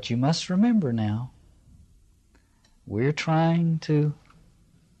 but you must remember now, we're trying to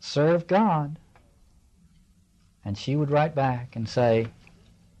serve God. And she would write back and say,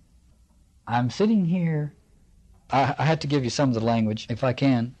 I'm sitting here. I had to give you some of the language, if I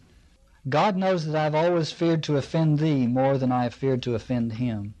can. God knows that I've always feared to offend thee more than I have feared to offend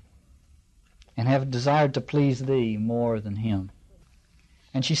him, and have desired to please thee more than him.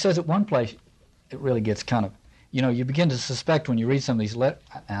 And she says at one place, it really gets kind of, you begin to suspect when you read some of these letters,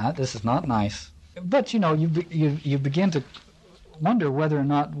 this is not nice. But, you begin to wonder whether or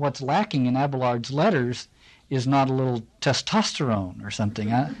not what's lacking in Abelard's letters is not a little testosterone or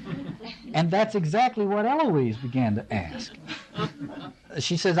something. And that's exactly what Eloise began to ask.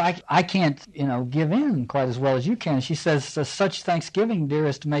 She says, I can't, give in quite as well as you can. She says, such thanksgiving,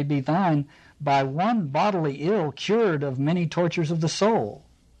 dearest, may be thine by one bodily ill cured of many tortures of the soul.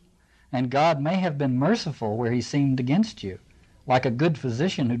 And God may have been merciful where he seemed against you, like a good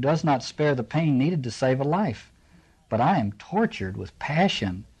physician who does not spare the pain needed to save a life. But I am tortured with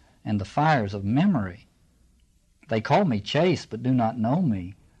passion and the fires of memory. They call me chaste, but do not know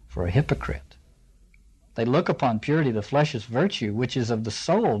me for a hypocrite. They look upon purity of the flesh as virtue, which is of the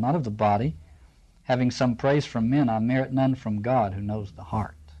soul, not of the body. Having some praise from men, I merit none from God, who knows the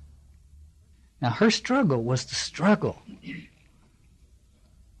heart. Now, her struggle was the struggle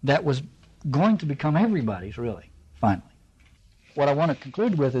that was going to become everybody's, really, finally. What I want to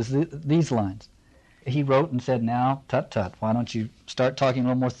conclude with is these lines. He wrote and said, now, tut, why don't you start talking a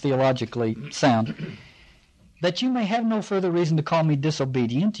little more theologically sound? That you may have no further reason to call me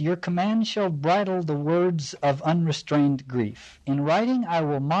disobedient, your command shall bridle the words of unrestrained grief. In writing I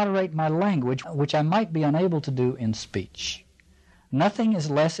will moderate my language, which I might be unable to do in speech. Nothing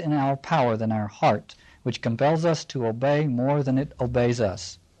is less in our power than our heart, which compels us to obey more than it obeys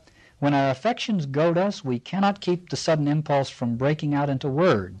us. When our affections goad us, we cannot keep the sudden impulse from breaking out into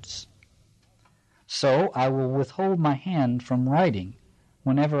words. So I will withhold my hand from writing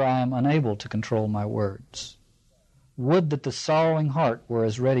whenever I am unable to control my words. Would that the sorrowing heart were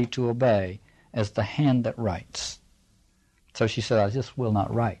as ready to obey as the hand that writes. So she said, I just will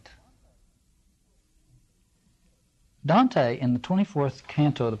not write. Dante, in the 24th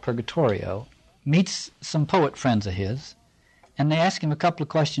canto of the Purgatorio, meets some poet friends of his, and they ask him a couple of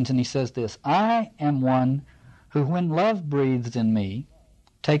questions, and he says this, I am one who, when love breathes in me,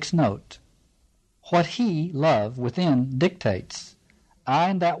 takes note. What he, love, within dictates, I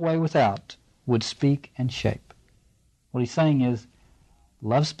in that way without would speak and shape. What he's saying is,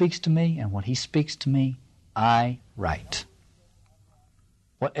 love speaks to me, and when he speaks to me, I write.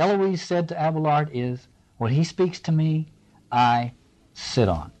 What Eloise said to Abelard is, what he speaks to me, I sit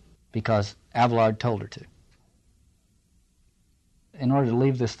on, because Abelard told her to. In order to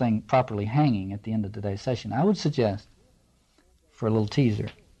leave this thing properly hanging at the end of today's session, I would suggest, for a little teaser,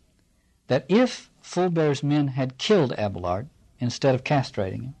 that if Fulbert's men had killed Abelard instead of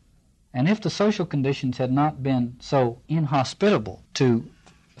castrating him, and if the social conditions had not been so inhospitable to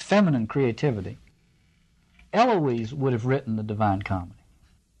feminine creativity, Eloise would have written the Divine Comedy.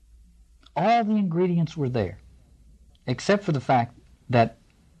 All the ingredients were there, except for the fact that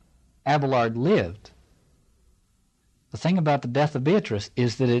Abelard lived. The thing about the death of Beatrice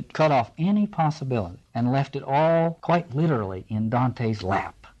is that it cut off any possibility and left it all, quite literally, in Dante's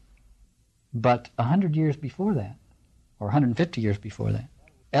lap. But 100 years before that, or 150 years before that,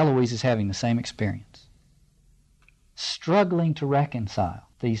 Eloise is having the same experience, struggling to reconcile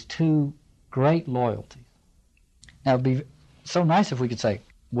these two great loyalties. Now, it would be so nice if we could say,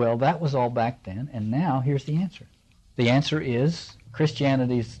 well, that was all back then, and now here's the answer. The answer is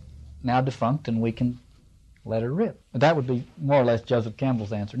Christianity's now defunct, and we can let her rip. That would be more or less Joseph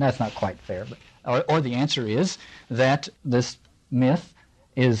Campbell's answer. Now, that's not quite fair, but or the answer is that this myth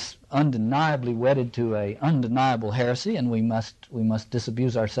is undeniably wedded to a undeniable heresy, and we must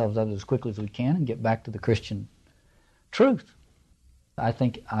disabuse ourselves of it as quickly as we can and get back to the Christian truth. I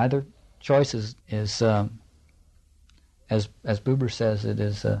think either choice is as Buber says,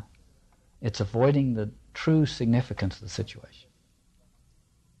 it's avoiding the true significance of the situation.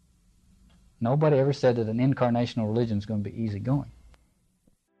 Nobody ever said that an incarnational religion is going to be easygoing.